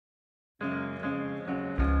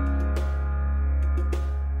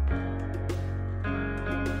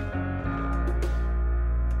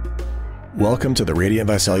Welcome to the Radiant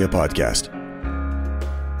Visalia podcast.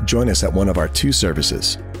 Join us at one of our two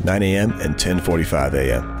services, 9 a.m. and 10:45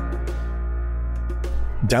 a.m.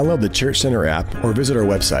 Download the Church Center app or visit our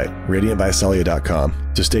website, radiantvisalia.com,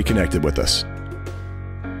 to stay connected with us.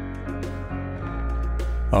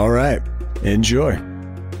 All right, enjoy.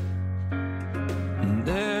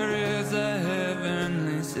 There is a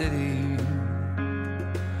heavenly city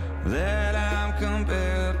that I'm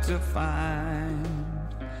compelled to find.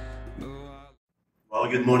 Well,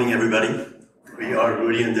 good morning, everybody. We are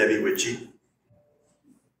Rudy and Debbie Witchy.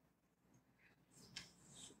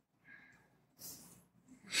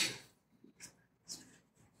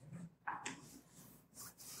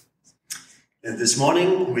 And this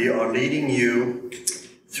morning, we are leading you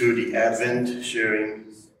through the Advent sharing.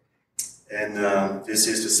 And this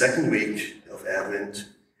is the second week of Advent.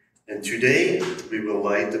 And today, we will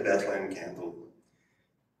light the Bethlehem candle.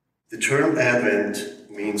 The term Advent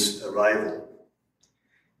means arrival.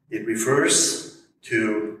 It refers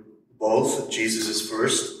to both Jesus'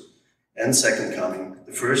 first and second coming.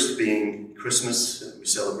 The first being Christmas that we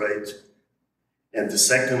celebrate. And the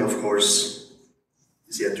second, of course,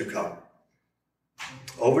 is yet to come.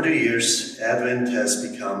 Over the years, Advent has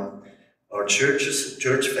become our church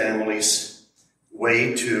family's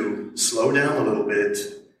way to slow down a little bit,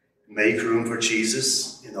 make room for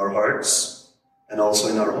Jesus in our hearts and also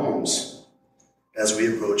in our homes as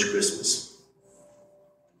we approach Christmas.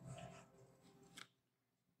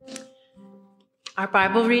 Our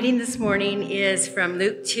Bible reading this morning is from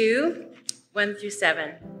Luke 2, 1 through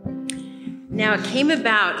 7. Now it came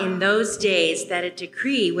about in those days that a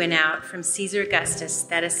decree went out from Caesar Augustus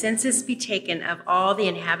that a census be taken of all the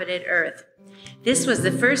inhabited earth. This was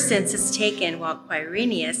the first census taken while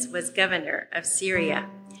Quirinius was governor of Syria.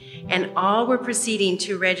 And all were proceeding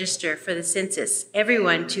to register for the census,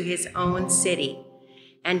 everyone to his own city.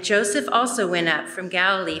 And Joseph also went up from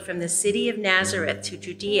Galilee, from the city of Nazareth to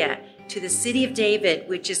Judea, to the city of David,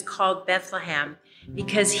 which is called Bethlehem,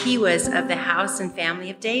 because he was of the house and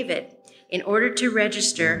family of David, in order to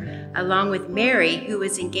register along with Mary, who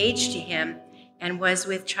was engaged to him and was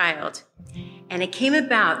with child. And it came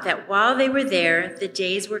about that while they were there, the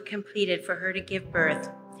days were completed for her to give birth.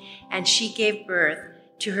 And she gave birth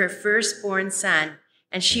to her firstborn son,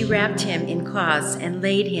 and she wrapped him in cloths and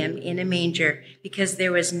laid him in a manger, because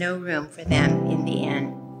there was no room for them in the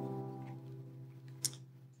inn.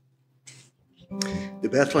 The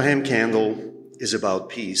Bethlehem candle is about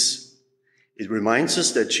peace. It reminds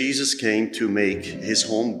us that Jesus came to make his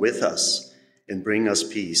home with us and bring us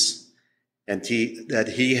peace, and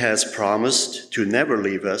that he has promised to never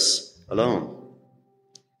leave us alone.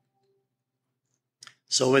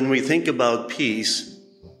 So when we think about peace,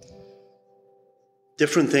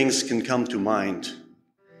 different things can come to mind.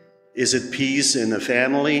 Is it peace in a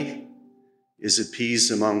family? Is it peace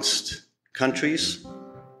amongst countries?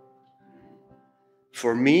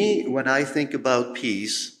 For me, when I think about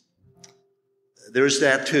peace, there's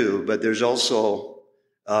that too, but there's also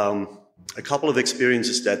a couple of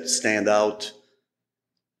experiences that stand out,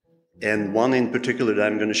 and one in particular that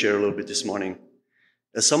I'm going to share a little bit this morning.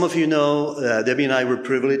 As some of you know, Debbie and I were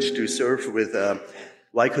privileged to serve with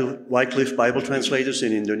Wycliffe Bible translators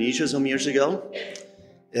in Indonesia some years ago,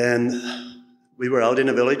 and we were out in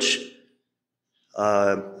a village,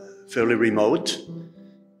 fairly remote.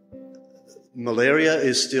 Malaria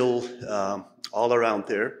is still all around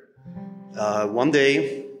there. One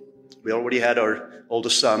day, we already had our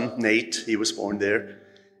oldest son, Nate. He was born there.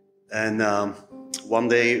 And one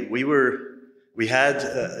day, we had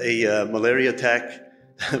a malaria attack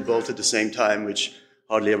both at the same time, which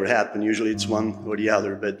hardly ever happened. Usually it's one or the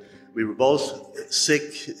other. But we were both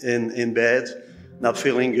sick in bed, not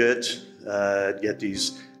feeling good. Get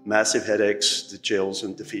these massive headaches, the chills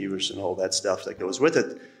and the fevers and all that stuff that goes with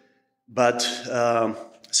it. But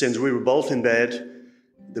since we were both in bed,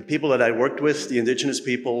 the people that I worked with, the indigenous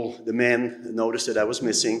people, the men, noticed that I was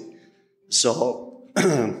missing. So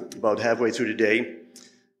about halfway through the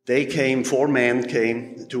day, four men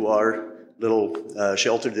came to our little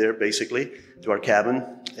shelter there, basically, to our cabin.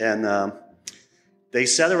 And they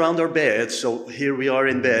sat around our bed. So here we are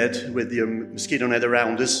in bed with the mosquito net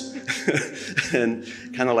around us and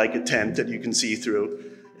kind of like a tent that you can see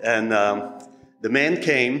through. And the men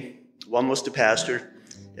came. One was the pastor,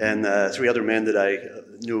 and three other men that I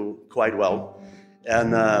knew quite well.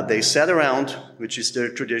 And they sat around, which is their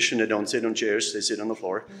tradition. They don't sit on chairs, they sit on the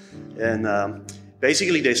floor. And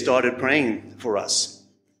basically they started praying for us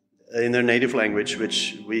in their native language,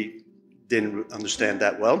 which we didn't understand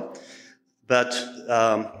that well. But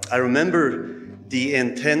I remember the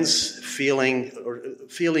intense feeling, or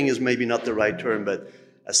feeling is maybe not the right term, but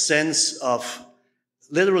a sense of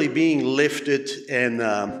literally being lifted, and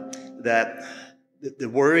that the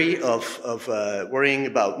worry of worrying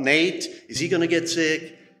about Nate, is he going to get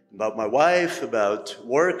sick? About my wife, about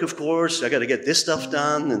work, of course, I got to get this stuff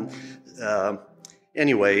done. And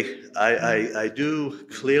anyway, I do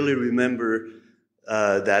clearly remember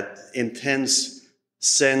that intense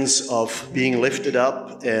sense of being lifted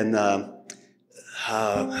up, and not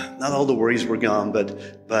all the worries were gone,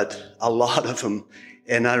 but a lot of them.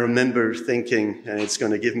 And I remember thinking, and it's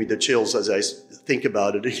going to give me the chills as I think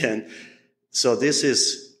about it again. So this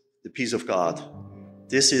is the peace of God.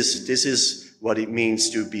 This is what it means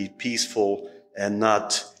to be peaceful and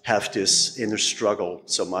not have this inner struggle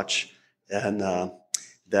so much. And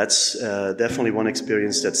that's definitely one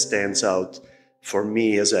experience that stands out for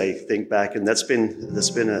me as I think back. And that's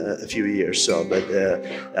been a few years. So, but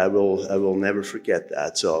I will never forget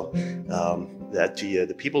that. So that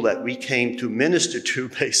the people that we came to minister to,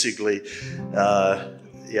 basically,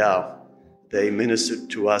 they ministered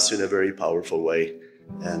to us in a very powerful way.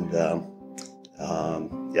 And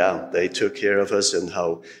they took care of us, and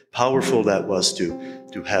how powerful that was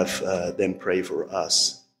to have them pray for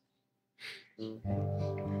us.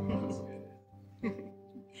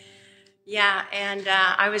 Yeah, and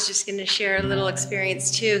I was just going to share a little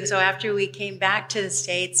experience too. So after we came back to the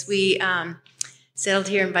States, we settled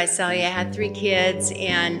here in Visalia, had 3 kids,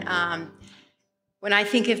 and when I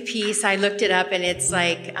think of peace, I looked it up, and it's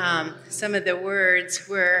like some of the words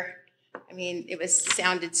were, it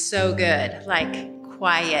sounded so good, like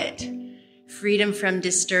quiet, freedom from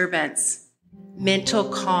disturbance, mental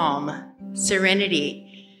calm, serenity.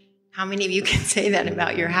 How many of you can say that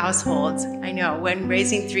about your households? I know, when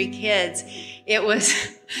raising 3 kids, it was,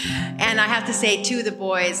 and I have to say, 2 of the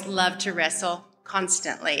boys loved to wrestle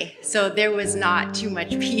constantly. So there was not too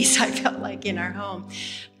much peace, I felt like, in our home.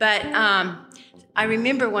 But I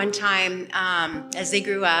remember one time as they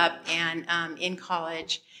grew up and in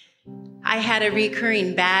college, I had a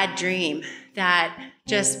recurring bad dream that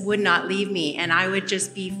just would not leave me, and I would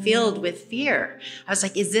just be filled with fear. I was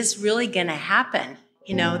like, is this really going to happen?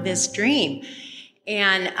 This dream.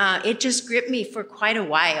 And it just gripped me for quite a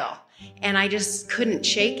while, and I just couldn't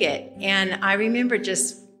shake it. And I remember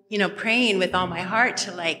just, praying with all my heart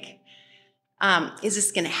to like, is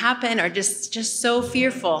this going to happen? Or just so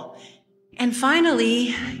fearful. And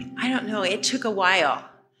finally, I don't know, it took a while.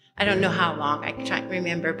 I don't know how long, I can't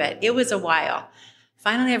remember, but it was a while.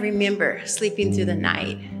 Finally, I remember sleeping through the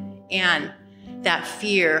night, and that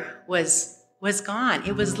fear was gone.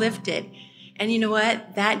 It was lifted. And you know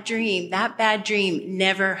what? That bad dream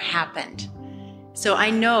never happened. So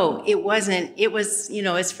I know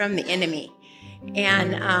it's from the enemy.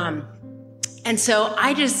 And so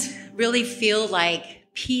I just really feel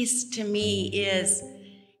like peace to me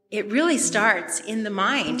it really starts in the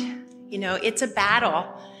mind. It's a battle.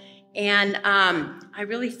 And I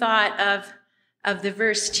really thought of the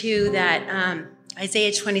verse too, that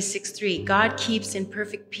Isaiah 26:3, God keeps in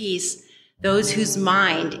perfect peace those whose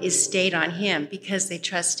mind is stayed on him because they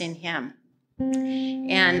trust in him.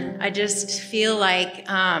 And I just feel like,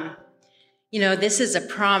 this is a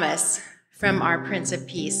promise from our Prince of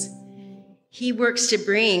Peace. He works to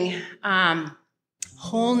bring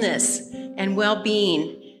wholeness and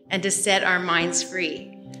well-being and to set our minds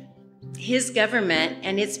free. His government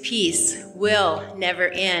and its peace will never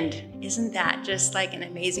end. Isn't that just like an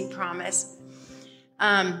amazing promise?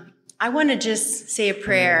 I want to just say a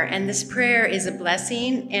prayer, and this prayer is a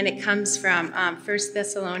blessing, and it comes from 1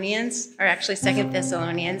 Thessalonians, or actually 2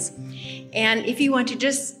 Thessalonians. And if you want to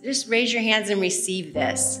just raise your hands and receive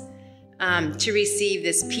this, to receive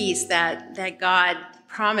this peace that God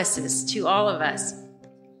promises to all of us.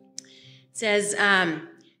 It says,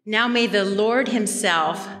 now may the Lord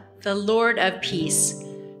himself, the Lord of peace,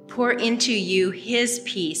 pour into you his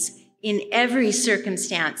peace in every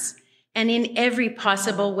circumstance and in every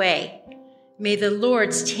possible way. May the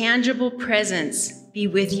Lord's tangible presence be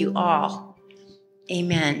with you all.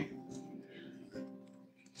 Amen.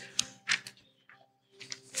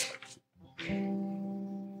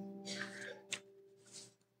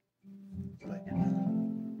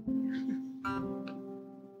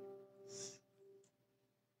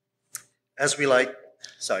 As we light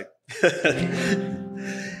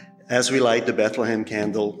the Bethlehem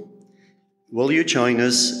candle, will you join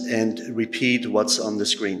us and repeat what's on the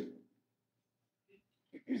screen?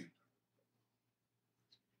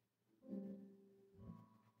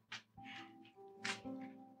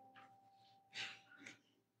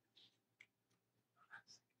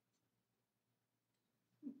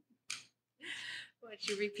 Why don't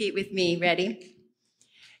you repeat with me? Ready?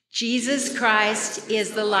 Jesus Christ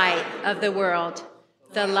is the light of the world.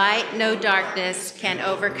 The light no darkness can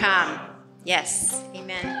overcome. Yes,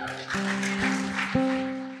 amen.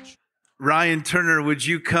 Ryan Turner, would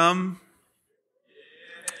you come?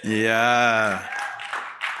 Yeah.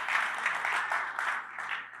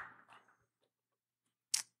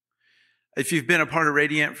 If you've been a part of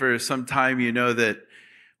Radiant for some time, you know that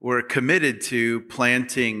we're committed to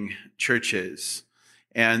planting churches.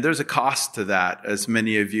 And there's a cost to that, as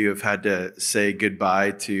many of you have had to say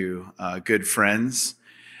goodbye to good friends.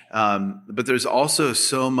 But there's also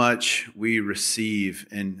so much we receive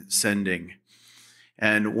in sending.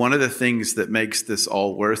 And one of the things that makes this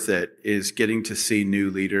all worth it is getting to see new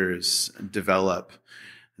leaders develop.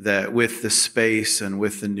 That with the space and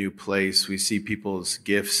with the new place, we see people's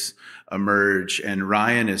gifts emerge. And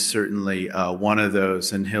Ryan is certainly one of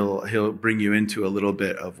those, and he'll bring you into a little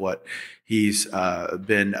bit of what he's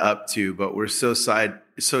been up to. But we're so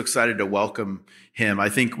excited to welcome him. I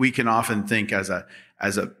think we can often think as a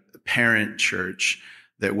parent church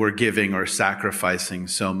that we're giving or sacrificing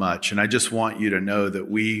so much. And I just want you to know that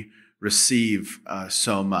we receive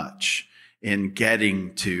so much in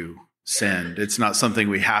getting to send. It's not something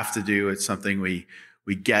we have to do. It's something we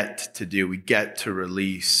get to do. We get to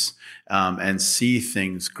release and see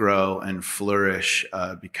things grow and flourish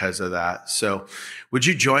because of that. So would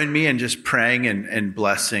you join me in just praying and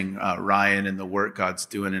blessing Ryan and the work God's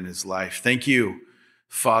doing in his life? Thank you,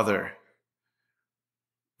 Father,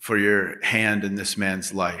 for your hand in this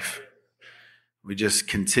man's life. We just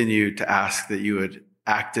continue to ask that you would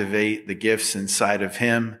activate the gifts inside of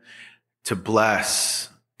him to bless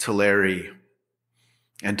Tulare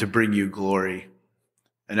and to bring you glory.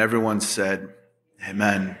 And everyone said,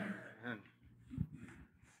 amen.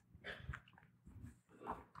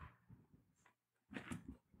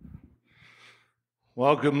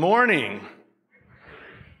 Well, good morning.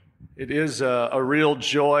 It is a real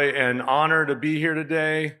joy and honor to be here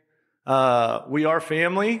today. We are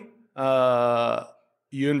family.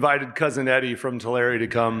 You invited Cousin Eddie from Tulare to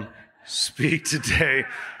come speak today.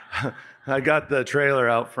 I got the trailer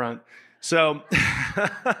out front. So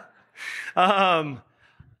I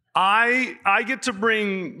get to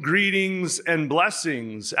bring greetings and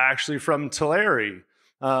blessings actually from Tulare,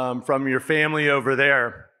 from your family over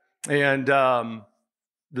there. And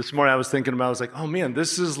this morning I was thinking about, I was like, oh man,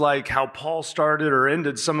 this is like how Paul started or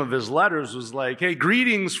ended some of his letters, was like, hey,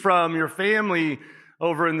 greetings from your family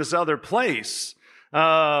over in this other place.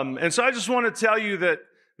 And so I just want to tell you that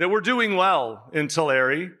we're doing well in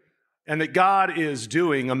Tulare, and that God is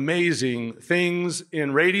doing amazing things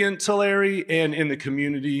in Radiant Tulare and in the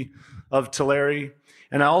community of Tulare.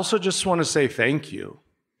 And I also just want to say thank you.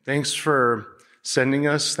 Thanks for sending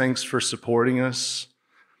us. Thanks for supporting us.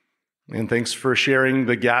 And thanks for sharing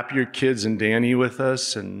the Gap Year kids and Danny with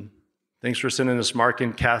us. And thanks for sending us Mark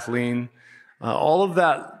and Kathleen. All of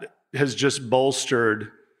that has just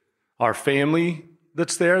bolstered our family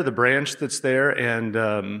that's there, the branch that's there, and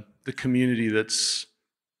the community that's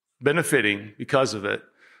benefiting because of it.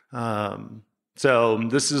 So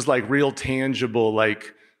this is like real tangible,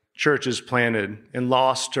 like churches planted and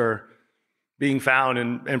lost are being found,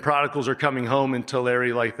 and prodigals are coming home in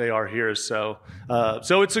Tulare like they are here. So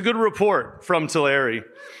it's a good report from Tulare.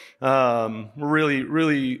 We're really,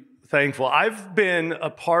 really thankful. I've been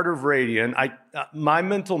a part of Radiant. My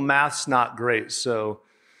mental math's not great, so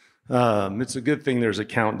it's a good thing there's a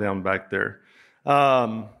countdown back there.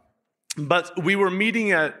 But we were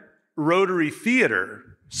meeting at Rotary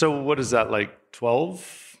Theater. So what is that, like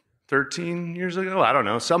 12, 13 years ago? I don't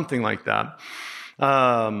know, something like that.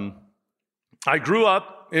 I grew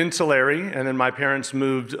up in Tulare, and then my parents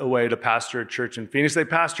moved away to pastor a church in Phoenix. They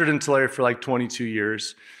pastored in Tulare for like 22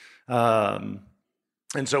 years. And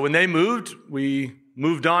so when they moved, we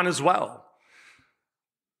moved on as well.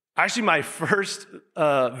 Actually, my first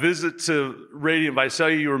visit to Radiant, I saw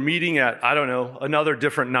you were meeting at, I don't know, another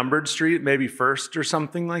different numbered street, maybe First or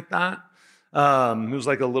something like that. It was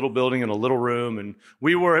like a little building and a little room. And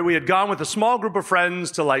we had gone with a small group of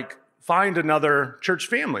friends to like find another church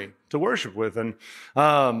family to worship with. And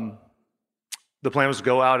the plan was to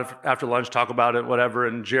go out after lunch, talk about it, whatever.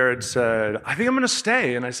 And Jared said, I think I'm going to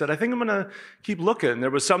stay. And I said, I think I'm going to keep looking. There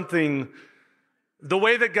was something, the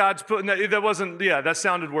way that God's put, that wasn't, yeah, that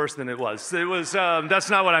sounded worse than it was. It was, that's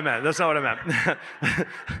not what I meant. That's not what I meant.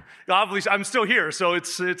 Obviously, I'm still here, so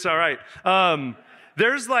it's all right.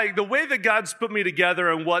 There's like, the way that God's put me together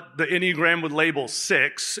and what the Enneagram would label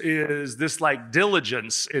 6 is this like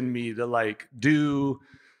diligence in me to like do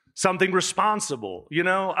something responsible. You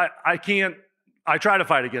know, I try to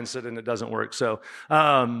fight against it and it doesn't work. So,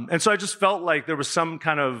 and so I just felt like there was some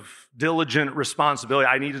kind of diligent responsibility.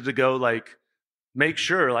 I needed to go like make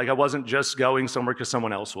sure like I wasn't just going somewhere because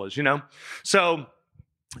someone else was, So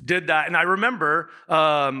did that. And I remember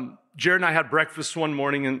Jared and I had breakfast one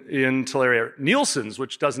morning in Tulare, Nielsen's,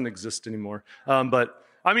 which doesn't exist anymore. But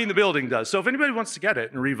I mean, the building does. So if anybody wants to get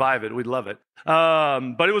it and revive it, we'd love it.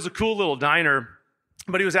 But it was a cool little diner.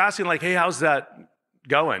 But he was asking like, hey, how's that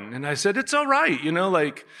going? And I said, it's all right.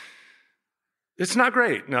 Like, it's not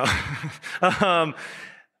great. No.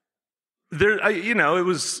 It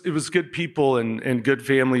was good people and good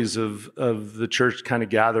families of the church kind of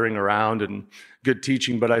gathering around and good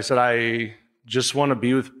teaching. But I said, I just want to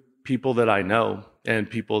be with people that I know and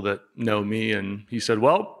people that know me. And he said,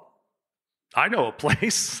 well, I know a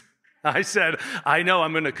place. I said, I know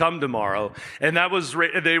I'm going to come tomorrow. And that was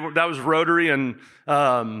Rotary, and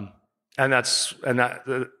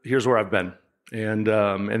here's where I've been. And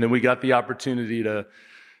then we got the opportunity to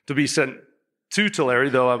be sent to Tulare,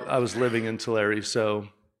 though I was living in Tulare, so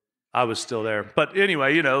I was still there. But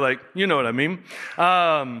anyway, you know what I mean.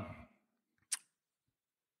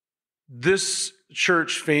 This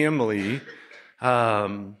church family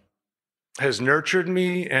has nurtured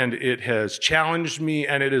me, and it has challenged me,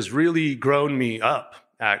 and it has really grown me up,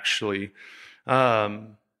 actually. I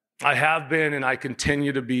have been, and I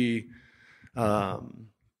continue to be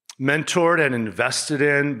mentored and invested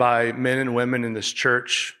in by men and women in this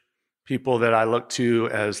church, people that I look to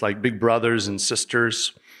as like big brothers and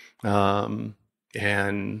sisters,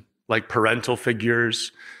 and like parental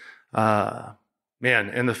figures. And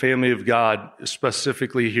the family of God,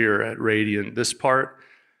 specifically here at Radiant, this part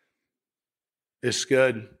is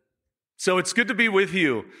good. So it's good to be with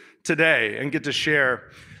you today and get to share.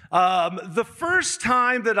 The first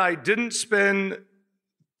time that I didn't spend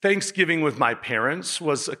Thanksgiving with my parents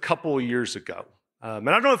was a couple of years ago. And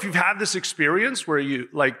I don't know if you've had this experience where you,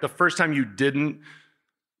 like the first time you didn't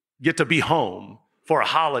get to be home for a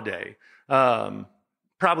holiday,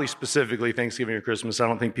 probably specifically Thanksgiving or Christmas. I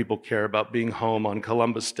don't think people care about being home on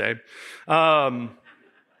Columbus Day. But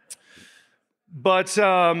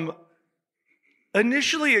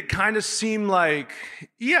initially it kind of seemed like,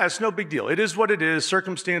 yeah, it's no big deal. It is what it is.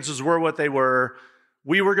 Circumstances were what they were.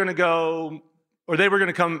 We were going to go, or they were going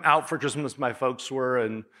to come out for Christmas, my folks were,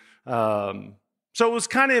 and so it was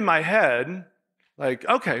kind of in my head, like,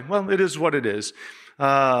 okay, well, it is what it is.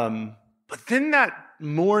 But then that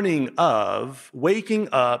morning of waking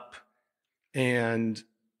up and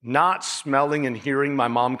not smelling and hearing my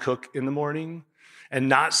mom cook in the morning, and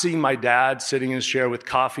not seeing my dad sitting in his chair with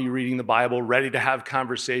coffee, reading the Bible, ready to have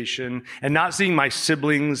conversation, and not seeing my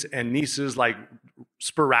siblings and nieces like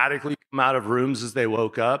sporadically come out of rooms as they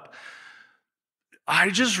woke up, I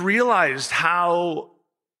just realized how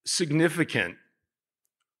significant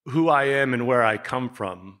who I am and where I come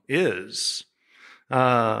from is. So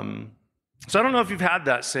I don't know if you've had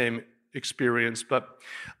that same experience, but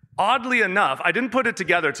oddly enough, I didn't put it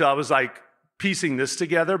together till I was like piecing this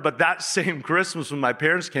together, but that same Christmas when my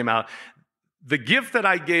parents came out, the gift that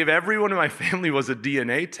I gave everyone in my family was a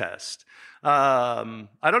DNA test. I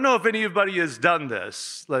don't know if anybody has done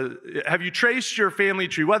this. Have you traced your family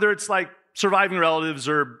tree, whether it's like Surviving Relatives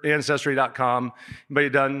or Ancestry.com? Anybody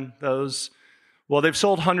done those? Well, they've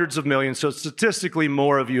sold hundreds of millions, so statistically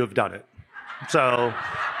more of you have done it. So,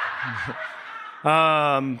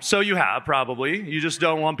 so you have probably. You just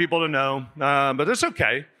don't want people to know, but it's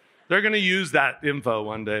okay. They're going to use that info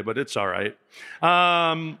one day, but it's all right.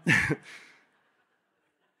 And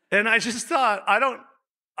I just thought,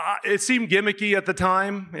 it seemed gimmicky at the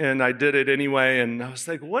time, and I did it anyway, and I was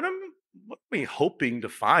like, what am I hoping to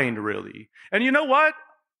find, really? And you know what?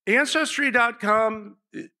 Ancestry.com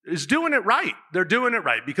is doing it right. They're doing it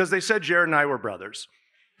right because they said Jared and I were brothers.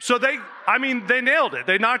 So they nailed it.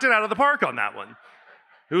 They knocked it out of the park on that one.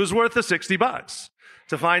 It was worth the $60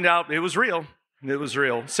 to find out it was real. It was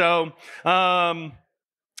real. So, but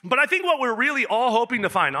I think what we're really all hoping to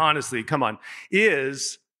find, honestly,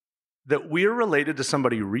 is that we're related to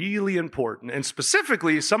somebody really important, and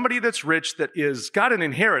specifically somebody that's rich that is got an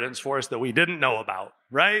inheritance for us that we didn't know about,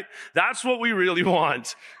 right? That's what we really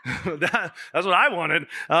want. That's what I wanted.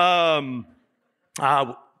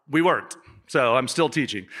 We weren't, so I'm still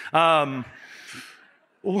teaching. Why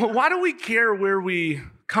do we care where we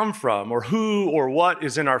come from or who or what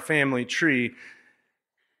is in our family tree?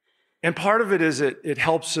 And part of it is it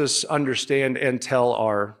helps us understand and tell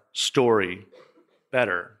our story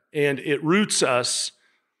better. And it roots us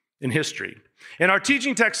in history. And our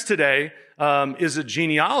teaching text today is a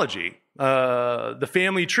genealogy, the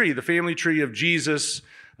family tree of Jesus.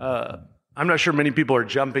 I'm not sure many people are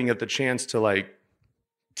jumping at the chance to like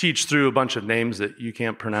teach through a bunch of names that you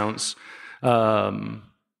can't pronounce. So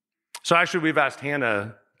actually, we've asked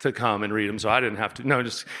Hannah to come and read them, so I didn't have to. No,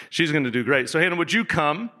 she's going to do great. So Hannah, would you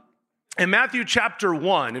come? In Matthew chapter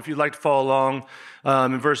 1, if you'd like to follow along,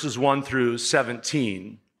 in verses 1 through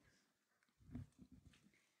 17.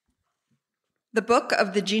 The book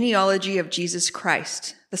of the genealogy of Jesus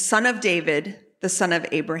Christ, the son of David, the son of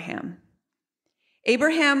Abraham.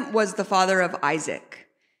 Abraham was the father of Isaac,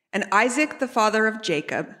 and Isaac the father of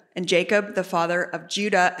Jacob, and Jacob the father of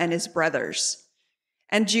Judah and his brothers,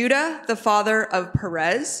 and Judah the father of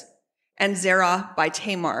Perez, and Zerah by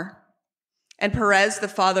Tamar, and Perez the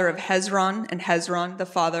father of Hezron, and Hezron the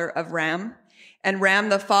father of Ram, and Ram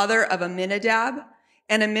the father of Amminadab,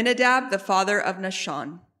 and Amminadab the father of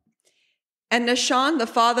Nahshon, and Nahshon the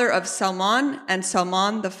father of Salmon, and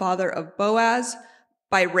Salmon the father of Boaz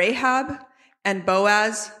by Rahab, and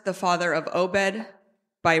Boaz the father of Obed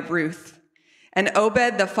by Ruth, and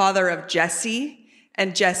Obed the father of Jesse,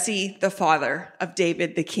 and Jesse the father of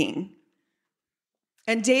David the king.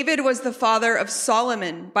 And David was the father of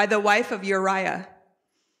Solomon by the wife of Uriah,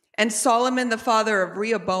 and Solomon the father of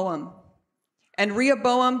Rehoboam, and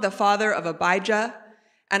Rehoboam the father of Abijah,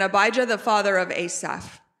 and Abijah the father of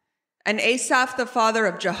Asaph, and Asaph the father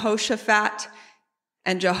of Jehoshaphat,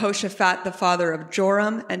 and Jehoshaphat the father of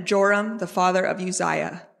Joram, and Joram the father of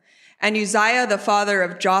Uzziah, and Uzziah the father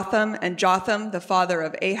of Jotham, and Jotham the father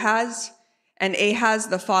of Ahaz, and Ahaz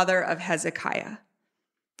the father of Hezekiah,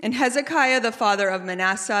 and Hezekiah the father of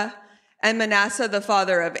Manasseh, and Manasseh the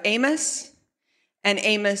father of Amos, and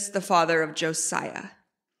Amos the father of Josiah,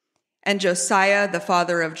 and Josiah the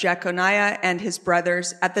father of Jeconiah and his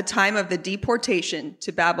brothers at the time of the deportation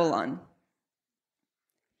to Babylon.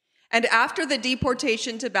 And after the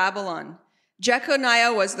deportation to Babylon,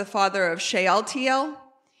 Jeconiah was the father of Shealtiel,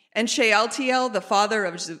 and Shealtiel the father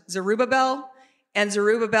of Zerubbabel, and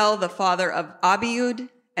Zerubbabel the father of Abiud,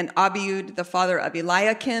 and Abiud the father of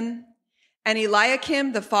Eliakim, and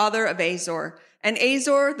Eliakim the father of Azor, and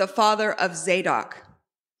Azor the father of Zadok,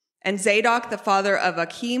 and Zadok the father of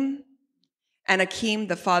Achim, and Achim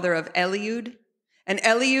the father of Eliud, and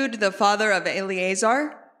Eliud the father of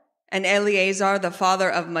Eleazar, and Eleazar the father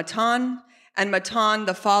of Matan, and Matan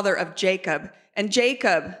the father of Jacob, and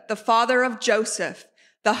Jacob the father of Joseph,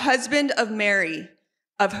 the husband of Mary,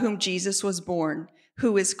 of whom Jesus was born,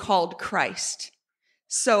 who is called Christ.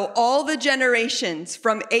 So all the generations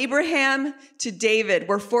from Abraham to David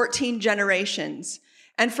were 14 generations,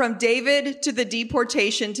 and from David to the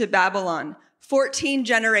deportation to Babylon, 14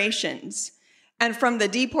 generations, and from the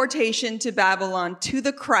deportation to Babylon to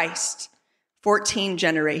the Christ, 14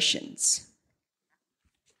 generations.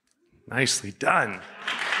 Nicely done.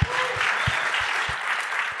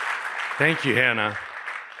 Thank you, Hannah.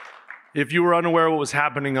 If you were unaware of what was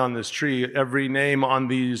happening on this tree, every name on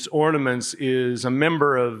these ornaments is a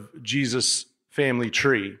member of Jesus' family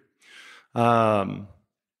tree.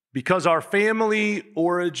 Because our family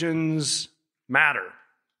origins matter.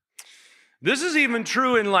 This is even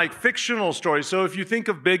true in like fictional stories. So if you think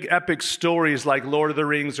of big epic stories like Lord of the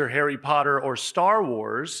Rings or Harry Potter or Star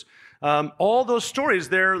Wars, all those stories,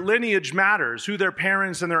 their lineage matters. Who their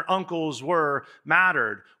parents and their uncles were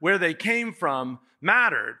mattered. Where they came from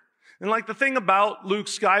mattered. And like the thing about Luke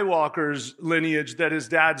Skywalker's lineage that his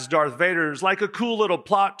dad's Darth Vader is like a cool little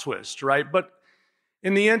plot twist, right? But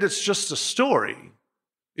in the end, it's just a story.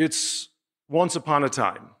 It's once upon a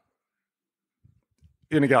time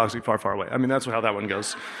in a galaxy far, far away. I mean, that's how that one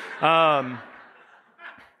goes. But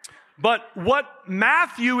what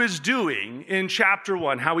Matthew is doing in chapter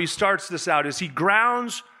 1, how he starts this out, is he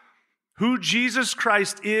grounds who Jesus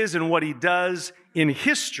Christ is and what he does in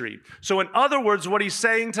history. So in other words, what he's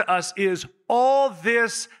saying to us is all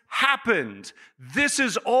this happened. This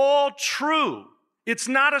is all true. It's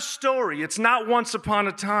not a story. It's not once upon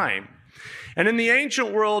a time. And in the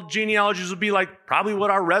ancient world, genealogies would be like probably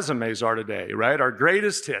what our resumes are today, right? Our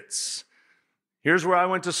greatest hits. Here's where I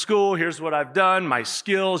went to school. Here's what I've done, my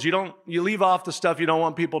skills. You leave off the stuff you don't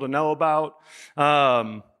want people to know about.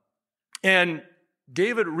 And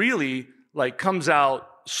David really comes out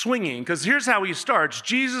swinging, because here's how he starts.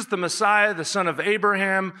 Jesus, the Messiah, the son of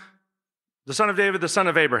Abraham, the son of David, the son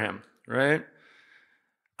of Abraham, right?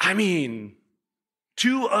 I mean,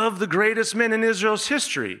 two of the greatest men in Israel's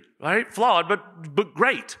history, right? Flawed, but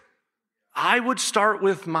great. I would start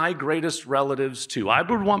with my greatest relatives too. I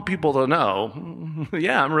would want people to know,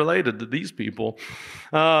 yeah, I'm related to these people.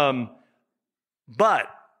 But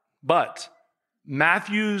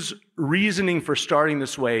Matthew's reasoning for starting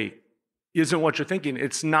this way isn't what you're thinking.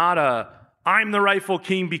 It's not I'm the rightful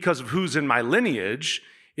king because of who's in my lineage.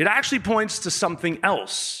 It actually points to something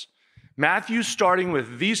else. Matthew's starting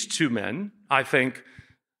with these two men, I think,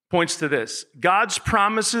 points to this: God's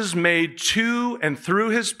promises made to and through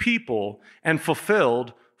his people and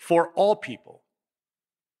fulfilled for all people.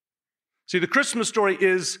 See, the Christmas story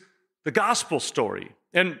is the gospel story.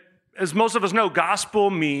 And as most of us know, gospel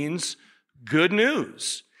means good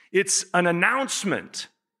news. It's an announcement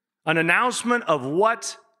of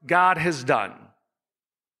what God has done.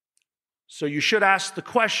 So you should ask the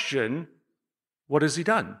question, what has he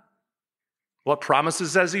done? What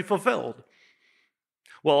promises has he fulfilled?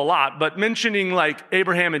 Well, a lot, but mentioning like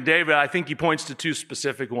Abraham and David, I think he points to two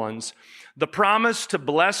specific ones: the promise to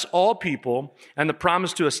bless all people and the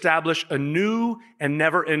promise to establish a new and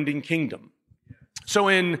never-ending kingdom. So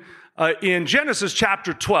in Genesis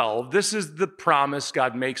chapter 12, this is the promise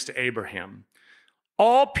God makes to Abraham.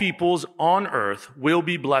 All peoples on earth will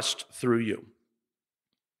be blessed through you.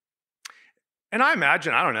 And I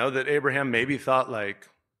imagine, I don't know, that Abraham maybe thought like,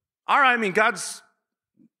 all right, I mean, God's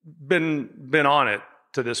been on it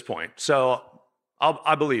to this point, so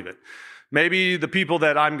I believe it. Maybe the people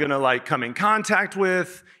that I'm going to like come in contact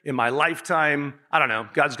with in my lifetime, I don't know,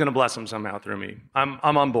 God's going to bless them somehow through me. I'm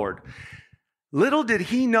on board. Little did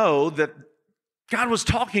he know that God was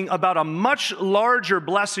talking about a much larger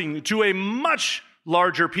blessing to a much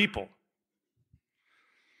larger people.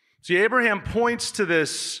 See, Abraham points to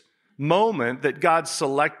this moment that God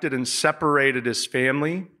selected and separated his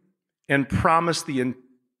family and promised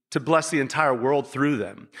to bless the entire world through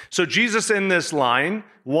them. So Jesus in this line,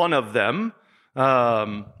 one of them,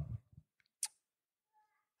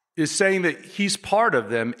 is saying that he's part of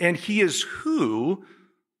them and he is who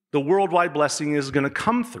the worldwide blessing is going to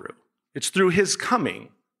come through. It's through his coming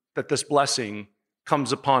that this blessing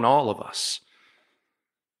comes upon all of us.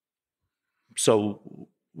 So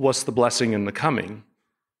what's the blessing in the coming?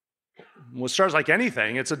 Well, it starts like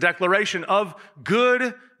anything. It's a declaration of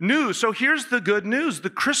good news. So here's the good news. The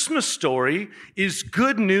Christmas story is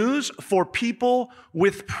good news for people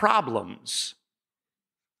with problems.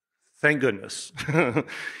 Thank goodness.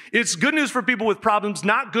 It's good news for people with problems,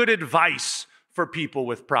 not good advice for people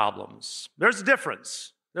with problems. There's a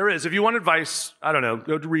difference. There is. If you want advice, I don't know,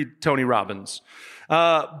 go to read Tony Robbins.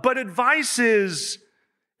 But advice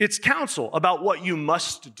it's counsel about what you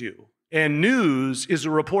must do. And news is a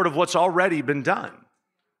report of what's already been done.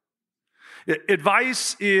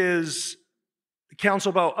 Advice is counsel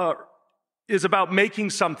about making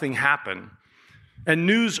something happen. And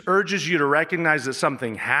news urges you to recognize that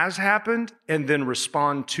something has happened and then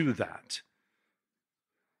respond to that.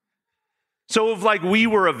 So if like we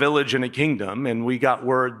were a village in a kingdom and we got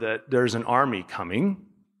word that there's an army coming,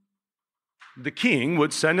 the king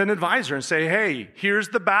would send an advisor and say, hey, here's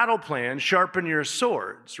the battle plan, sharpen your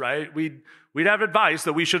swords, right? We'd have advice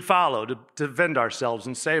that we should follow to defend ourselves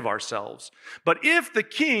and save ourselves. But if the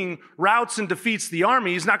king routs and defeats the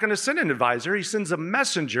army, he's not going to send an advisor. He sends a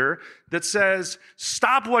messenger that says,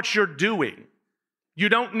 stop what you're doing. You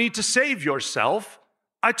don't need to save yourself.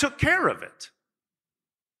 I took care of it.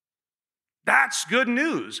 That's good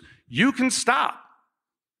news. You can stop.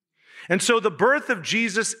 And so the birth of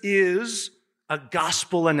Jesus is a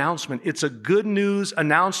gospel announcement. It's a good news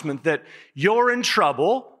announcement that you're in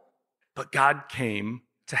trouble, but God came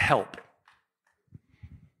to help.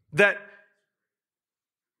 That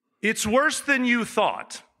it's worse than you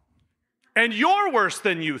thought, and you're worse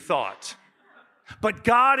than you thought, but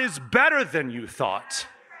God is better than you thought.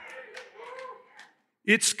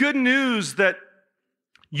 It's good news that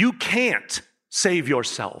you can't save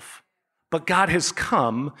yourself, but God has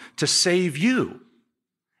come to save you.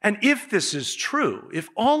 And if this is true, if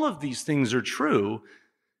all of these things are true,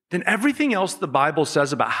 then everything else the Bible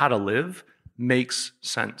says about how to live makes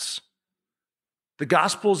sense. The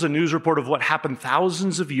gospel is a news report of what happened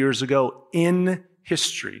thousands of years ago in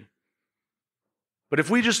history. But if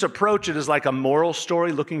we just approach it as like a moral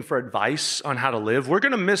story looking for advice on how to live, we're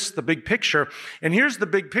going to miss the big picture. And here's the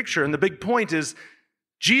big picture, and the big point is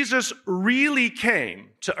Jesus really came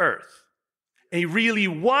to earth. He really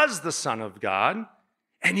was the Son of God,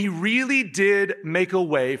 and he really did make a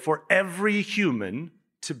way for every human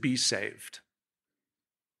to be saved.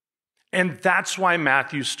 And that's why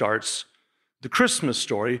Matthew starts the Christmas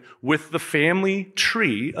story with the family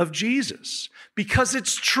tree of Jesus, because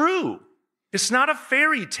it's true. It's not a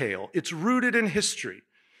fairy tale. It's rooted in history,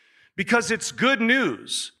 because it's good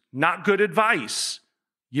news, not good advice.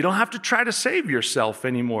 You don't have to try to save yourself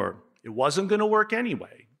anymore. It wasn't going to work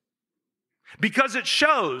anyway. Because it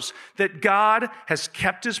shows that God has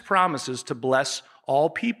kept his promises to bless all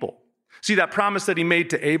people. See, that promise that he made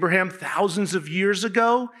to Abraham thousands of years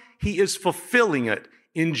ago, he is fulfilling it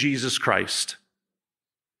in Jesus Christ.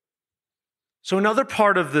 So another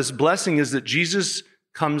part of this blessing is that Jesus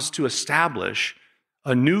comes to establish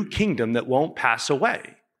a new kingdom that won't pass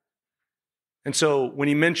away. And so when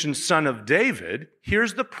he mentions son of David,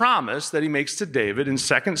 here's the promise that he makes to David in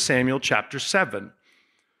 2 Samuel chapter 7.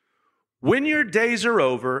 When your days are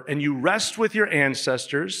over and you rest with your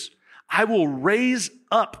ancestors, I will raise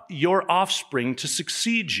up your offspring to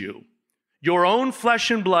succeed you, your own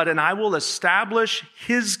flesh and blood, and I will establish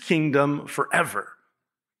his kingdom forever.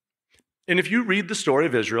 And if you read the story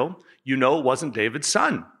of Israel, you know it wasn't David's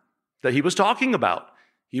son that he was talking about.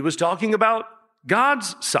 He was talking about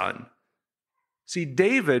God's son. See,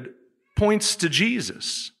 David points to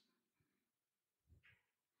Jesus.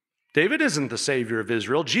 David isn't the Savior of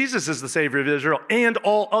Israel. Jesus is the Savior of Israel and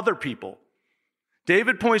all other people.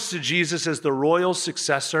 David points to Jesus as the royal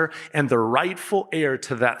successor and the rightful heir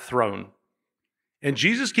to that throne. And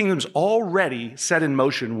Jesus' kingdom's already set in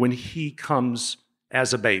motion when he comes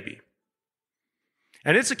as a baby.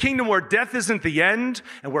 And it's a kingdom where death isn't the end,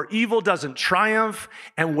 and where evil doesn't triumph,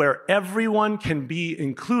 and where everyone can be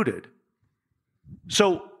included.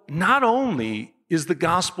 So not only is the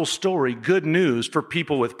gospel story good news for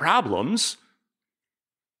people with problems,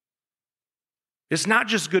 it's not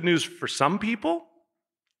just good news for some people,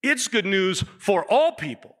 it's good news for all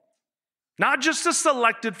people. Not just a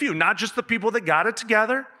selected few, not just the people that got it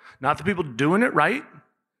together, not the people doing it right.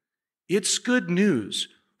 It's good news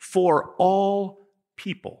for all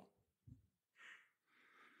people.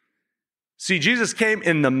 See, Jesus came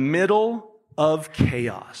in the middle of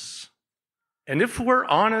chaos. And if we're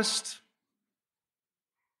honest,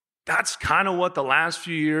 that's kind of what the last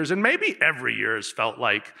few years, and maybe every year, has felt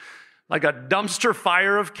like a dumpster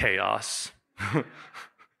fire of chaos.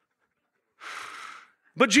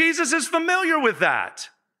 But Jesus is familiar with that.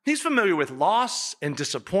 He's familiar with loss and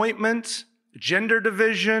disappointment, gender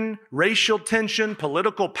division, racial tension,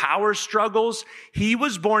 political power struggles. He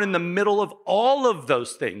was born in the middle of all of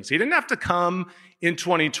those things. He didn't have to come in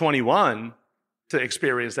 2021 to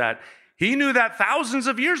experience that. He knew that thousands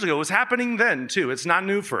of years ago. It was happening then too. It's not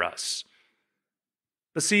new for us.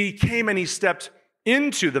 But see, he came and he stepped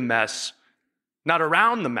into the mess, not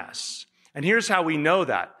around the mess. And here's how we know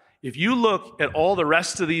that. If you look at all the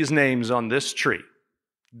rest of these names on this tree,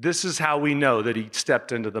 this is how we know that he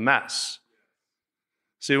stepped into the mess.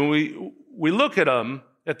 See, when we look at them,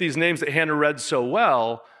 at these names that Hannah read so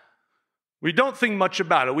well, we don't think much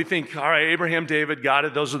about it. We think, all right, Abraham, David, got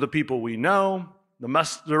it. Those are the people we know. The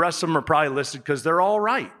rest of them are probably listed because they're all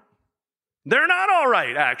right. They're not all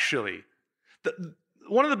right, actually.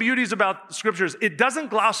 One of the beauties about Scripture is it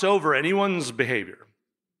doesn't gloss over anyone's behavior.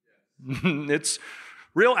 It's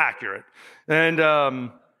real accurate.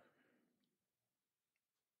 And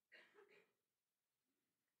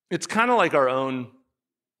it's kind of like our own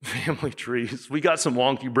family trees. We got some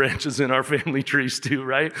wonky branches in our family trees too,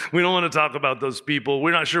 right? We don't want to talk about those people.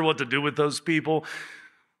 We're not sure what to do with those people.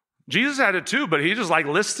 Jesus had it too, but he just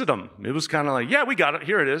listed them. It was kind of like, yeah, we got it.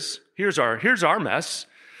 Here it is. Here's our mess.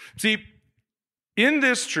 See, in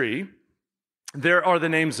this tree, there are the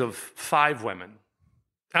names of 5 women.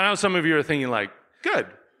 I know some of you are thinking good.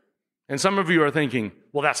 And some of you are thinking,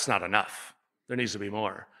 well, that's not enough. There needs to be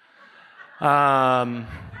more. But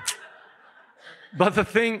the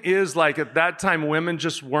thing is, at that time, women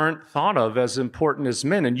just weren't thought of as important as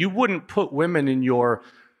men. And you wouldn't put women in your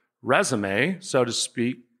resume, so to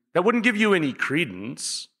speak. That wouldn't give you any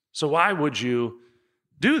credence. So why would you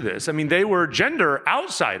do this? I mean, they were gender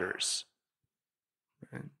outsiders.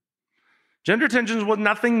 Gender tensions was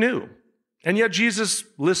nothing new. And yet Jesus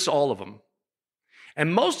lists all of them.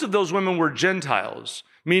 And most of those women were Gentiles,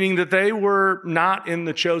 meaning that they were not in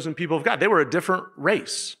the chosen people of God. They were a different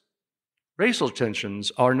race. Racial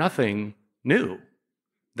tensions are nothing new.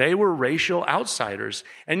 They were racial outsiders.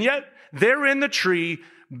 And yet they're in the tree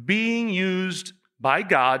being used by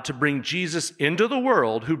God to bring Jesus into the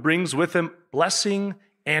world, who brings with him blessing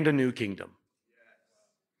and a new kingdom.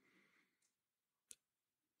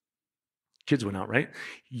 Kids went out, right?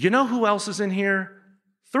 You know who else is in here?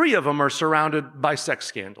 3 of them are surrounded by sex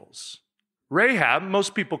scandals. Rahab,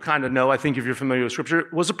 most people kind of know, I think if you're familiar with Scripture,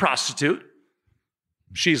 was a prostitute.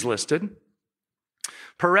 She's listed.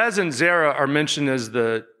 Perez and Zerah are mentioned as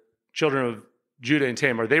the children of Judah and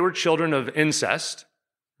Tamar. They were children of incest.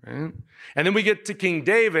 Right? And then we get to King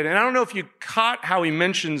David. And I don't know if you caught how he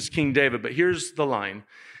mentions King David, but here's the line.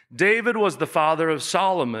 David was the father of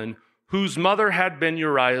Solomon, whose mother had been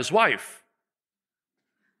Uriah's wife.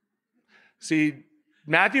 See,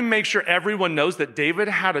 Matthew makes sure everyone knows that David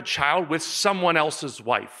had a child with someone else's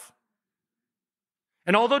wife.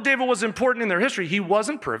 And although David was important in their history, he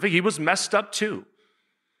wasn't perfect. He was messed up too.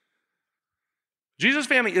 Jesus'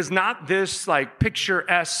 family is not this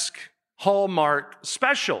picturesque Hallmark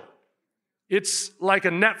special. It's like a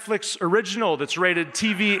Netflix original that's rated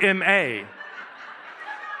TVMA.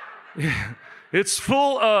 It's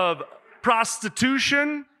full of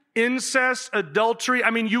prostitution, incest, adultery. I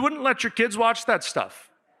mean, you wouldn't let your kids watch that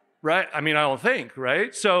stuff, right? I mean, I don't think,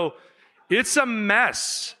 right? So it's a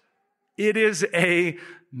mess. It is a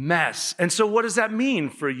mess. And so what does that mean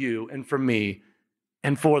for you and for me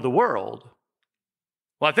and for the world?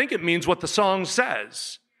 Well, I think it means what the song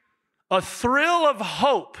says. A thrill of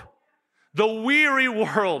hope. The weary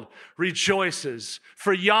world rejoices,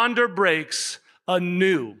 for yonder breaks a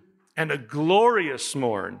new and a glorious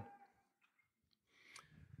morn.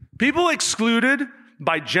 People excluded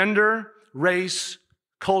by gender, race,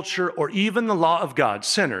 culture, or even the law of God,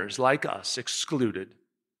 sinners like us, excluded.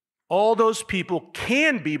 All those people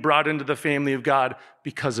can be brought into the family of God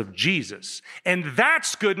because of Jesus. And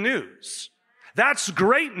that's good news. That's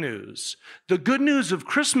great news. The good news of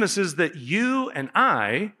Christmas is that you and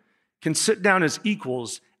I can sit down as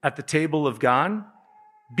equals at the table of God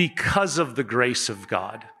because of the grace of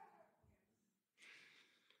God.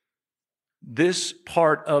 This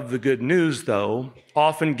part of the good news, though,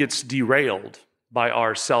 often gets derailed by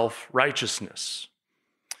our self-righteousness.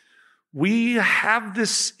 We have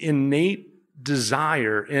this innate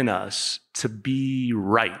desire in us to be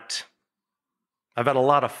right. I've had a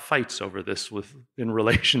lot of fights over this in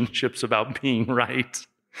relationships about being right.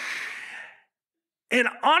 And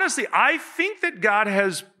honestly, I think that God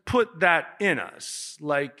has put that in us,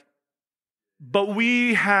 but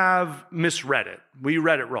we have misread it. We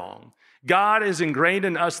read it wrong. God has ingrained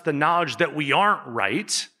in us the knowledge that we aren't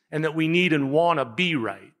right and that we need and want to be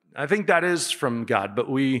right. I think that is from God, but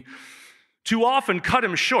we too often cut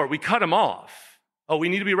him short. We cut him off. Oh, we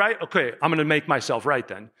need to be right? Okay, I'm going to make myself right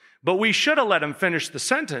then. But we should have let him finish the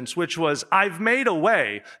sentence, which was, I've made a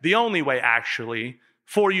way, the only way actually,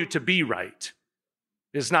 for you to be right.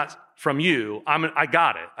 It's not from you. I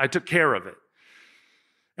got it. I took care of it.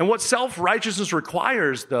 And what self-righteousness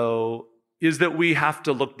requires, though, is that we have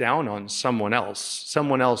to look down on someone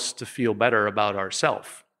else to feel better about ourselves.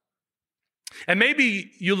 And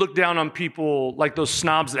maybe you look down on people like those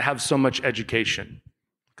snobs that have so much education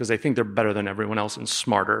because they think they're better than everyone else and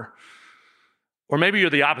smarter. Or maybe you're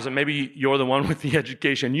the opposite. Maybe you're the one with the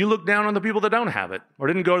education. You look down on the people that don't have it or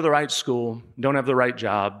didn't go to the right school, don't have the right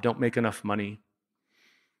job, don't make enough money.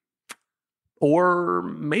 Or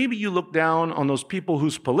maybe you look down on those people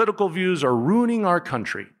whose political views are ruining our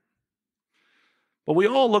country. But we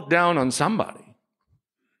all look down on somebody.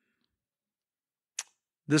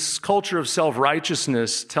 This culture of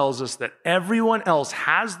self-righteousness tells us that everyone else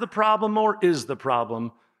has the problem or is the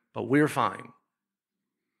problem, but we're fine.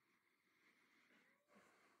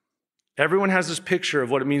 Everyone has this picture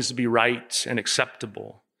of what it means to be right and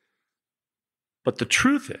acceptable. But the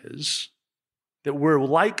truth is that we're,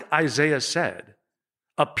 like Isaiah said,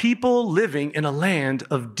 a people living in a land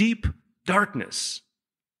of deep darkness.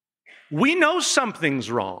 We know something's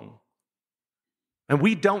wrong, and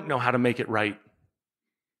we don't know how to make it right.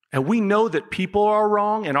 And we know that people are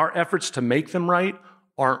wrong, and our efforts to make them right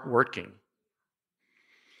aren't working.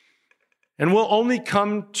 And we'll only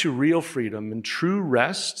come to real freedom and true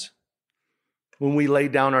rest when we lay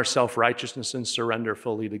down our self-righteousness and surrender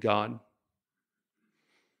fully to God.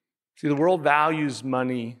 See, the world values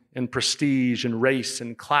money and prestige and race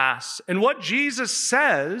and class. And what Jesus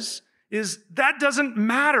says is that doesn't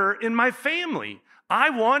matter in my family. I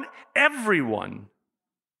want everyone.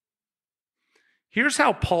 Here's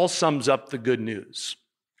how Paul sums up the good news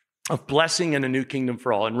of blessing and a new kingdom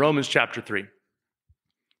for all in Romans chapter 3.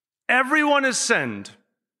 Everyone has sinned.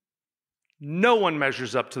 No one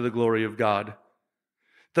measures up to the glory of God.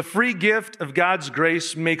 The free gift of God's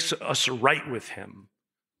grace makes us right with him.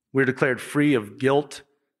 We're declared free of guilt.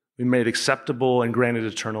 We're made acceptable and granted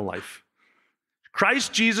eternal life.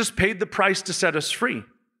 Christ Jesus paid the price to set us free.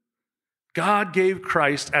 God gave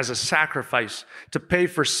Christ as a sacrifice to pay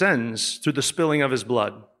for sins through the spilling of his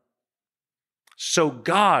blood. So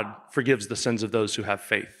God forgives the sins of those who have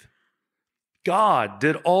faith. God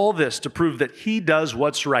did all this to prove that he does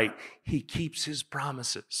what's right. He keeps his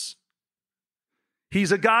promises.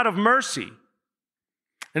 He's a God of mercy.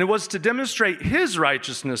 And it was to demonstrate his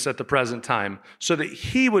righteousness at the present time so that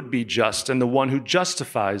he would be just and the one who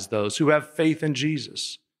justifies those who have faith in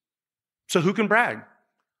Jesus. So who can brag?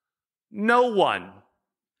 No one.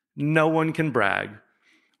 No one can brag.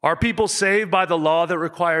 Are people saved by the law that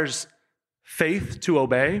requires faith to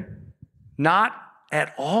obey? Not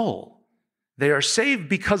at all. They are saved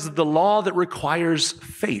because of the law that requires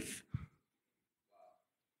faith.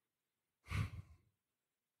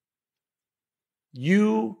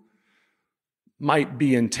 You might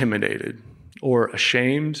be intimidated or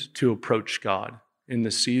ashamed to approach God in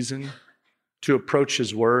this season, to approach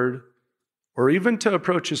his word, or even to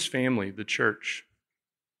approach his family, the church.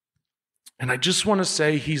 And I just want to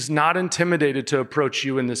say he's not intimidated to approach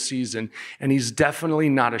you in this season, and he's definitely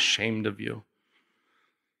not ashamed of you.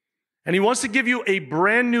 And he wants to give you a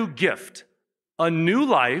brand new gift. A new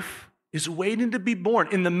life is waiting to be born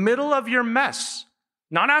in the middle of your mess.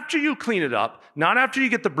 Not after you clean it up, not after you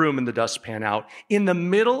get the broom and the dustpan out, in the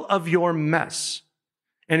middle of your mess.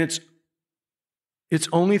 And it's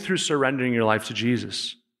only through surrendering your life to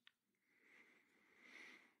Jesus.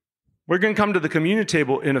 We're going to come to the communion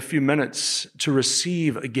table in a few minutes to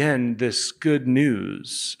receive again this good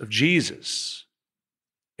news of Jesus.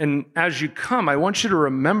 And as you come, I want you to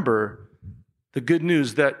remember the good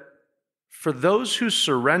news that for those who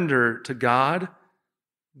surrender to God,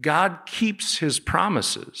 God keeps his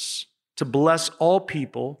promises to bless all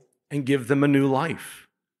people and give them a new life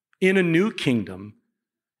in a new kingdom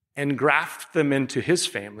and graft them into his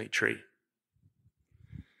family tree.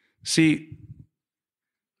 See,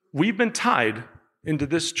 we've been tied into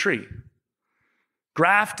this tree,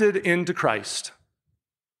 grafted into Christ.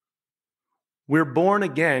 We're born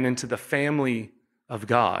again into the family of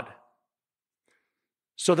God.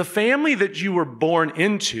 So the family that you were born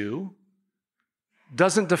into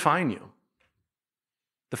doesn't define you.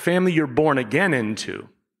 The family you're born again into,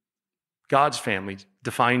 God's family,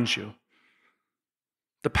 defines you.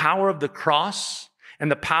 The power of the cross and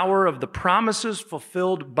the power of the promises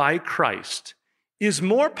fulfilled by Christ is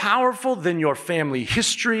more powerful than your family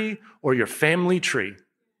history or your family tree.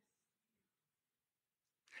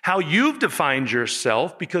 How you've defined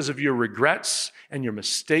yourself because of your regrets and your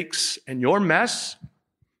mistakes and your mess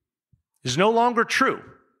is no longer true.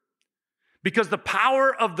 Because the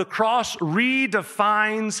power of the cross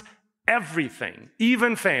redefines everything,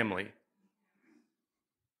 even family.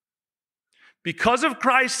 Because of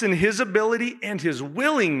Christ and his ability and his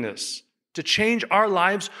willingness to change our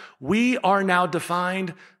lives, we are now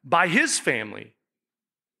defined by his family.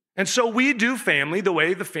 And so we do family the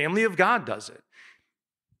way the family of God does it.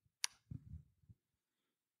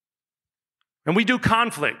 And we do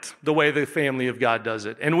conflict the way the family of God does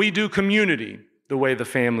it. And we do community the way the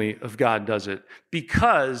family of God does it.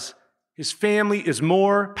 Because his family is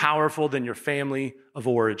more powerful than your family of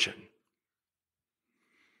origin.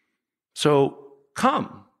 So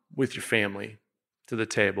come with your family to the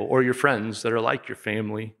table, or your friends that are like your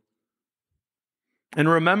family. And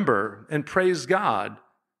remember and praise God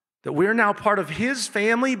that we're now part of his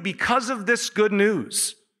family because of this good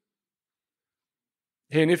news.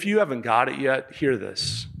 And if you haven't got it yet, hear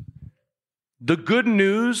this. The good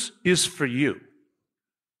news is for you.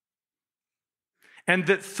 And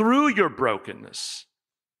that through your brokenness,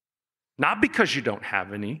 not because you don't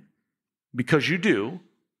have any, because you do,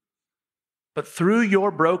 but through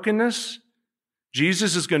your brokenness,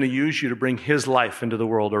 Jesus is going to use you to bring his life into the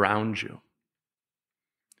world around you.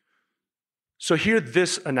 So hear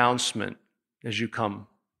this announcement as you come.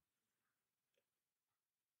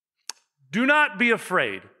 Do not be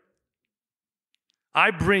afraid.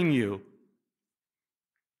 I bring you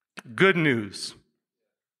good news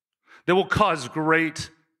that will cause great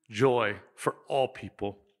joy for all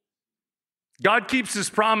people. God keeps his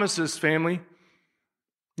promises, family.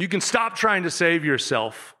 You can stop trying to save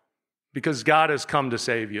yourself because God has come to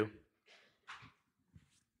save you.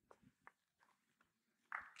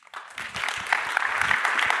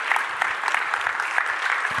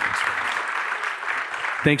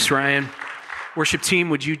 Thanks, Ryan. Worship team,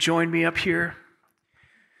 would you join me up here?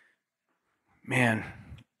 Man,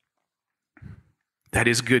 that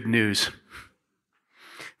is good news.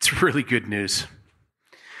 It's really good news.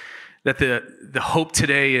 That the hope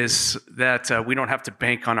today is that we don't have to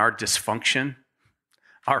bank on our dysfunction,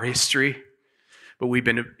 our history, but we've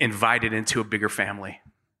been invited into a bigger family.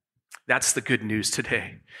 That's the good news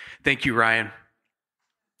today. Thank you, Ryan.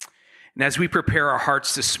 And as we prepare our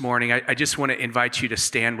hearts this morning, I just want to invite you to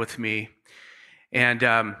stand with me. And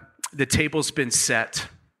the table's been set.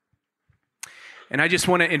 And I just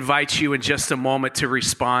want to invite you in just a moment to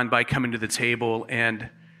respond by coming to the table and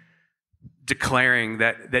declaring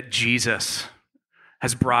that Jesus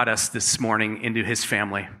has brought us this morning into his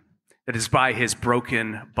family. That is by his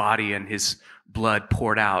broken body and his blood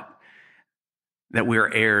poured out that we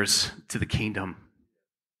are heirs to the kingdom.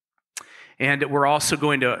 And we're also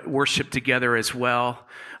going to worship together as well.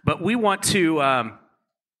 But we want to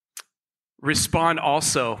respond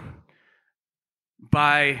also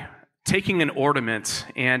by taking an ornament.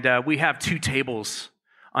 And we have 2 tables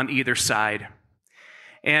on either side.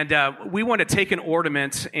 And we want to take an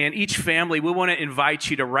ornament, and each family, we want to invite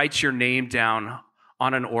you to write your name down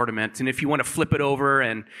on an ornament. And if you want to flip it over,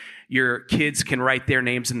 and your kids can write their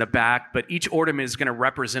names in the back, but each ornament is going to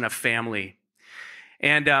represent a family.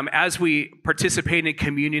 And as we participate in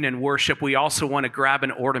communion and worship, we also want to grab an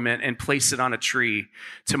ornament and place it on a tree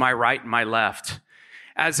to my right and my left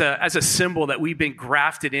as a symbol that we've been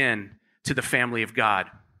grafted in to the family of God.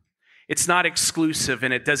 It's not exclusive,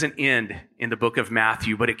 and it doesn't end in the book of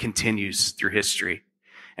Matthew, but it continues through history,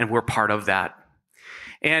 and we're part of that.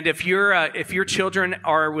 And if your children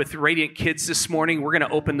are with Radiant Kids this morning, we're going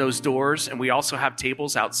to open those doors, and we also have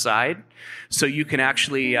tables outside, so you can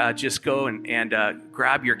actually just go and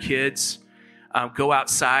grab your kids, go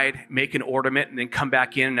outside, make an ornament, and then come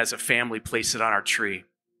back in and as a family place it on our tree.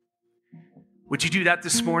 Would you do that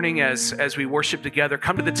this morning as we worship together?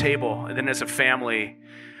 Come to the table, and then as a family,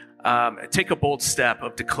 take a bold step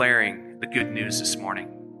of declaring the good news this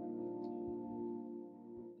morning.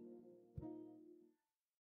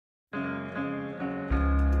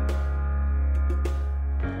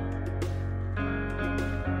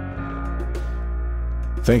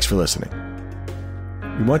 Thanks for listening.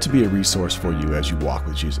 We want to be a resource for you as you walk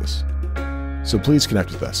with Jesus. So please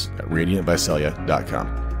connect with us at radiantvisalia.com.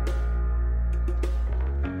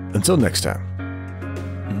 Until next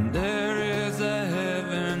time. There is a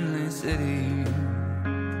heavenly city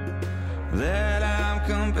that I'm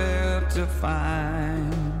compelled to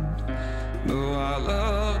find. Though I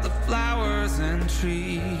love the flowers and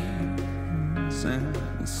trees and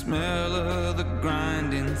the smell of the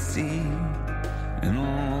grinding sea, and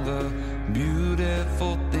all the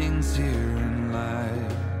beautiful things here in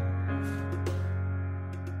life.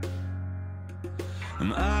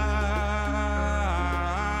 And